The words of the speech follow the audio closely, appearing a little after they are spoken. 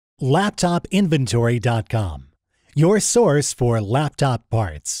LaptopInventory.com, your source for laptop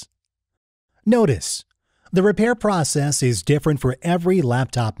parts. Notice, the repair process is different for every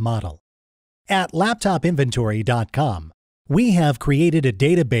laptop model. At LaptopInventory.com, we have created a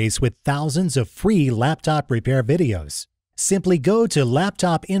database with thousands of free laptop repair videos. Simply go to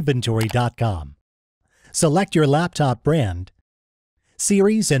LaptopInventory.com. Select your laptop brand,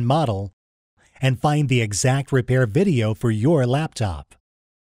 series and model, and find the exact repair video for your laptop.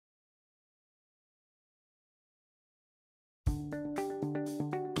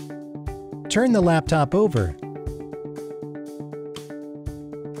 Turn the laptop over.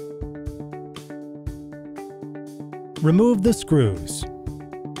 Remove the screws.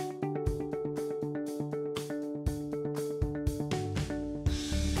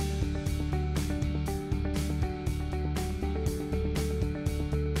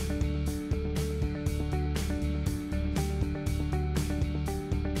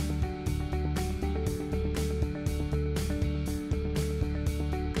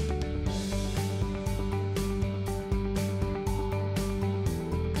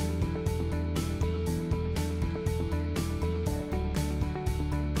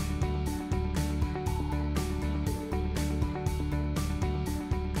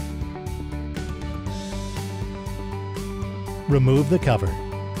 Remove the cover.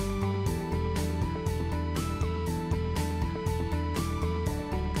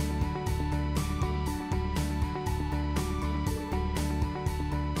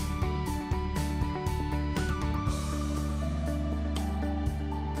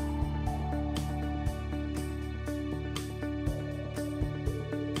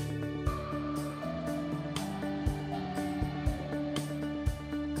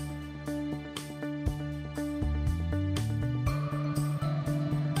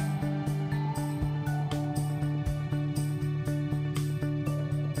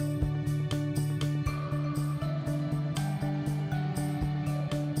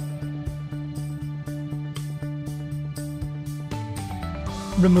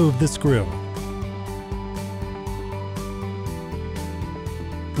 Remove the screw.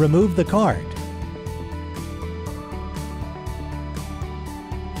 Remove the card.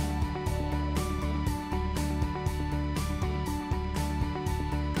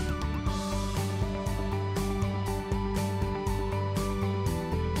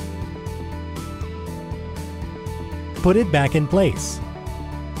 Put it back in place.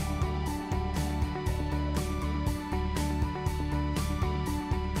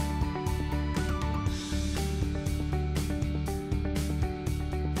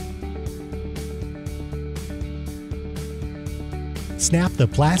 Snap the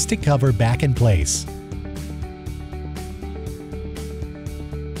plastic cover back in place.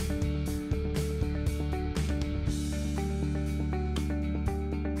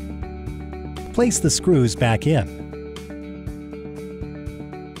 Place the screws back in.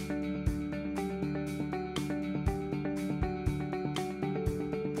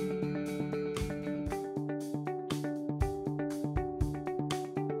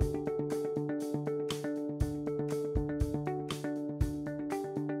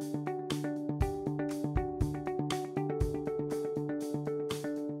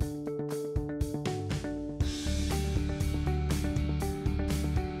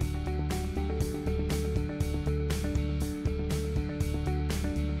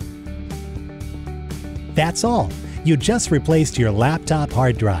 That's all. You just replaced your laptop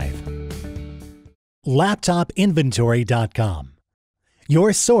hard drive. LaptopInventory.com,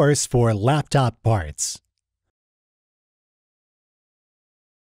 your source for laptop parts.